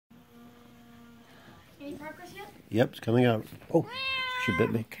any progress yet? Yep, it's coming out. Oh, she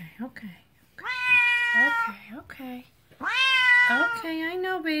bit me. Okay. Okay, I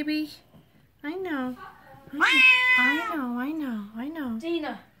know, baby. I know. I know.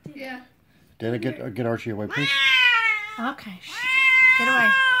 Dana. Yeah. Dana, get Archie away, please. Okay, shh. Get away.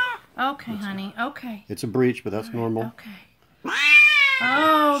 Okay, honey. Okay. It's a breach, but that's normal. Okay.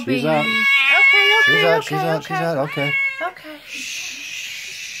 Oh, She's baby. out. Okay. She's out. Okay. Okay.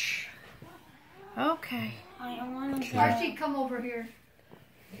 Shh. Okay. I don't want to Archie, come over here.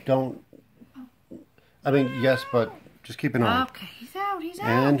 Don't. I mean, yes, but just keep an eye. Okay, he's out.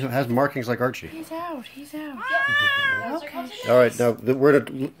 And has markings like Archie. He's out. Okay. All right, now we're going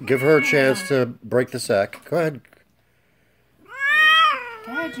to give her a chance to break the sack. Go ahead.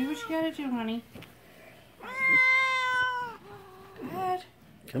 Go ahead, do what you gotta do, honey. Go ahead.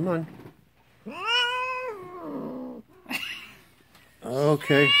 Come on.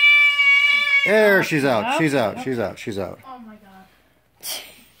 Okay. There, she's out. She's out. Oh my god.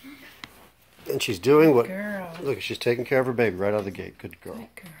 And she's doing what? Girl. Look, she's taking care of her baby right out of the gate. Good girl.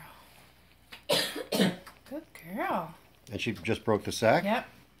 Good girl. And she just broke the sack. Yep.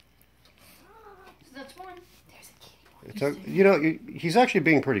 So that's one. There's a kitty. You know, he's actually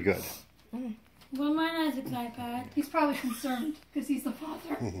being pretty good. Well, mine has a iPad. He's probably concerned because he's the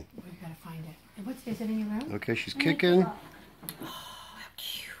father. We gotta find it. Is it in your room? Okay, she's kicking. Oh, how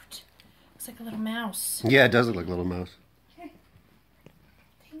cute. Looks like a little mouse. Yeah, it does look like a little mouse. Think.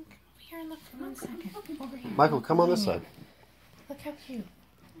 Over here and look for 1 second. Over here. Michael, come on this side. Look how cute.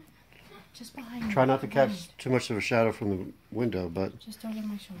 Just behind me. Try not to catch too much of a shadow from the window, but Just over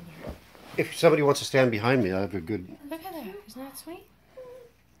my shoulder. if somebody wants to stand behind me, I have a good... Look at that. Isn't that sweet?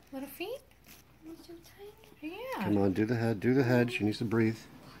 Little feet? Yeah. Come on, do the head. She needs to breathe.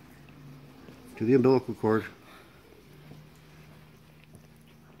 Do the umbilical cord.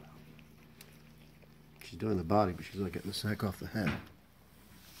 She's doing the body, but she's not getting the sack off the head.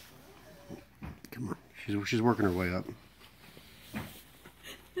 Come on. She's working her way up.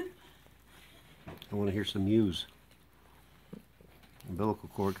 I want to hear some mews. Umbilical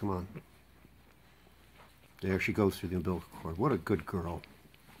cord, come on. There she goes through the umbilical cord. What a good girl.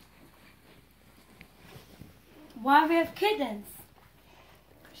 Why do we have kittens?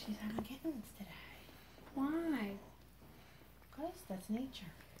 She's having kittens today. Why? Because that's nature.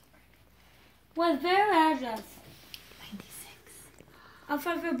 What's their address? 96. I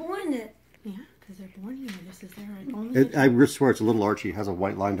thought they were born it. Yeah, because they're born here. This is their only... I swear it's a little Archie. It has a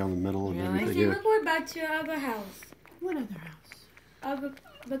white line down the middle and Really? I everything. think Yeah. we're going back to our other house. What other house?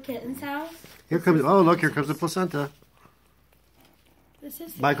 The kitten's house. Here comes, oh look, here comes the placenta. This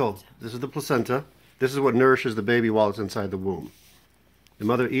is the Michael, this is the placenta. This is what nourishes the baby while it's inside the womb. The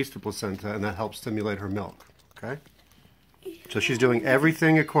mother eats the placenta and that helps stimulate her milk, okay? So she's doing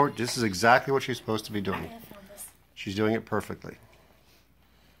everything according, this is exactly what she's supposed to be doing. She's doing it perfectly.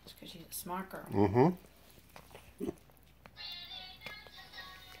 It's because she's a smart girl. Mm-hmm.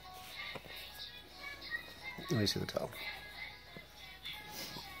 Let me see the towel.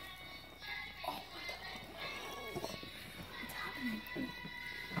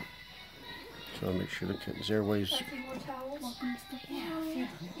 So I'll make sure the kitten's airways. More towels. Yeah,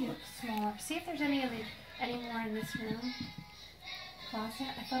 a few look smaller. See if there's any more in this room. Closet.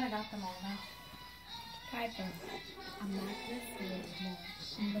 I thought I got them all though. Piper, I'm not listening anymore.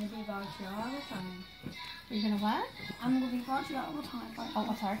 I'm going to be watching all the time. You're gonna what? I'm going to be watching all the time. Oh,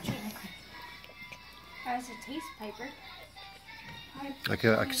 what's Archie? Okay. How's it taste, Piper? I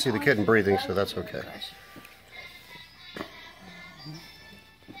can see the kitten breathing, so that's okay.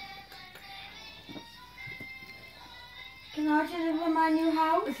 Can Archie live in my new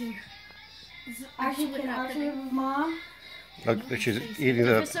house? Actually, can Archie live with Mom? She's eating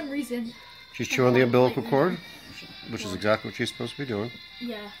For the, some reason, she's chewing the umbilical cord, which is exactly what she's supposed to be doing.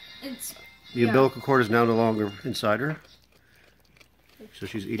 yeah, it's The umbilical cord is now no longer inside her. So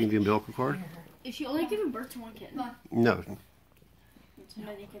she's eating the umbilical cord? Is she only giving birth to one kitten? No.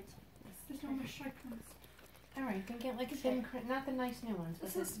 Many kids. There's no more sharp ones. All right, then get like not the nice new ones,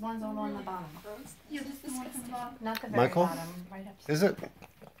 but the ones all on the bottom. Yeah, this is the one from the bottom. Not the very Michael? bottom, right up. Is it?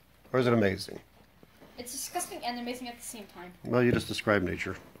 Or is it amazing? It's disgusting and amazing at the same time. Well, you just described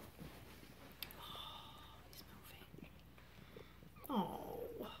nature. Oh.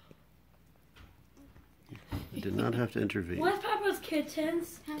 You did not have to intervene. What's Papa's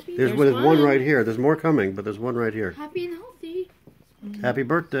kittens? There's one right here. There's more coming, but there's one right here. Happy and healthy. Happy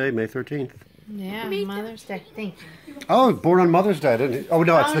birthday, May 13th. Yeah, Mother's Day. Thank you. Oh, born on Mother's Day, didn't he? Oh,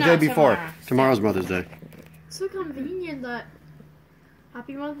 no, it's Oh, the no, day before. tomorrow. Tomorrow's Mother's Day. So convenient that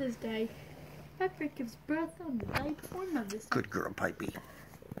Happy Mother's Day. Pepper gives birth on the day before Mother's Day. Good girl, Pipey.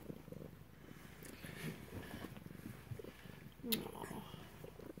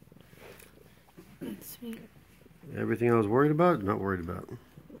 sweet. Everything I was worried about, not worried about.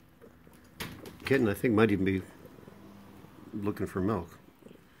 Kitten, I think, might even be looking for milk.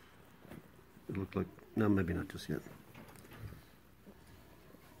 It looked like, no, maybe not just yet.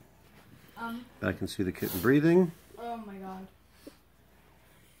 I can see the kitten breathing. Oh my god.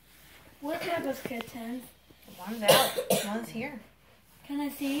 What type of kitten? One's out. One's here. Can I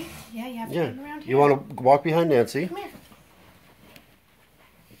see? Yeah, you have to Yeah. hang around here. You want to walk behind Nancy? Come here.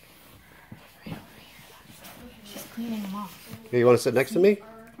 Right over here. She's cleaning them off. Here, you want to sit next to me?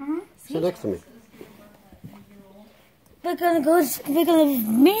 Mm-hmm. Sit next to me. We're gonna go. We're gonna live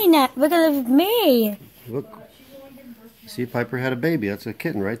with me now. We're gonna live with me. Look. See, Piper had a baby. That's a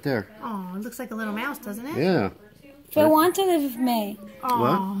kitten right there. Oh, it looks like a little mouse, doesn't it? Yeah. They want to live with me.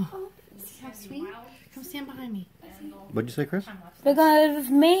 Oh. See how sweet? Come stand behind me. What'd you say, Chris? They're gonna live with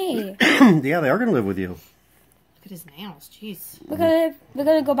me. Yeah, they are going to live with you. Look at his nails. Jeez. We're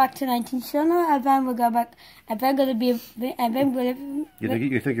gonna go back to 19 children, and then we'll go back. And then gonna be. And then we'll.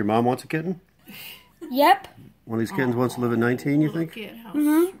 You think your mom wants a kitten? Yep. One of these kittens wants to live at 19, you think? Look at how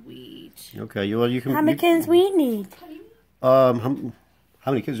sweet. Okay, you can. How many kids we need? How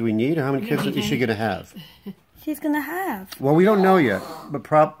many kids do we need, or how many kids is she going to have? She's gonna have. Well, we don't know yet, but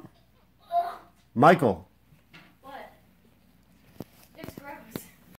Michael,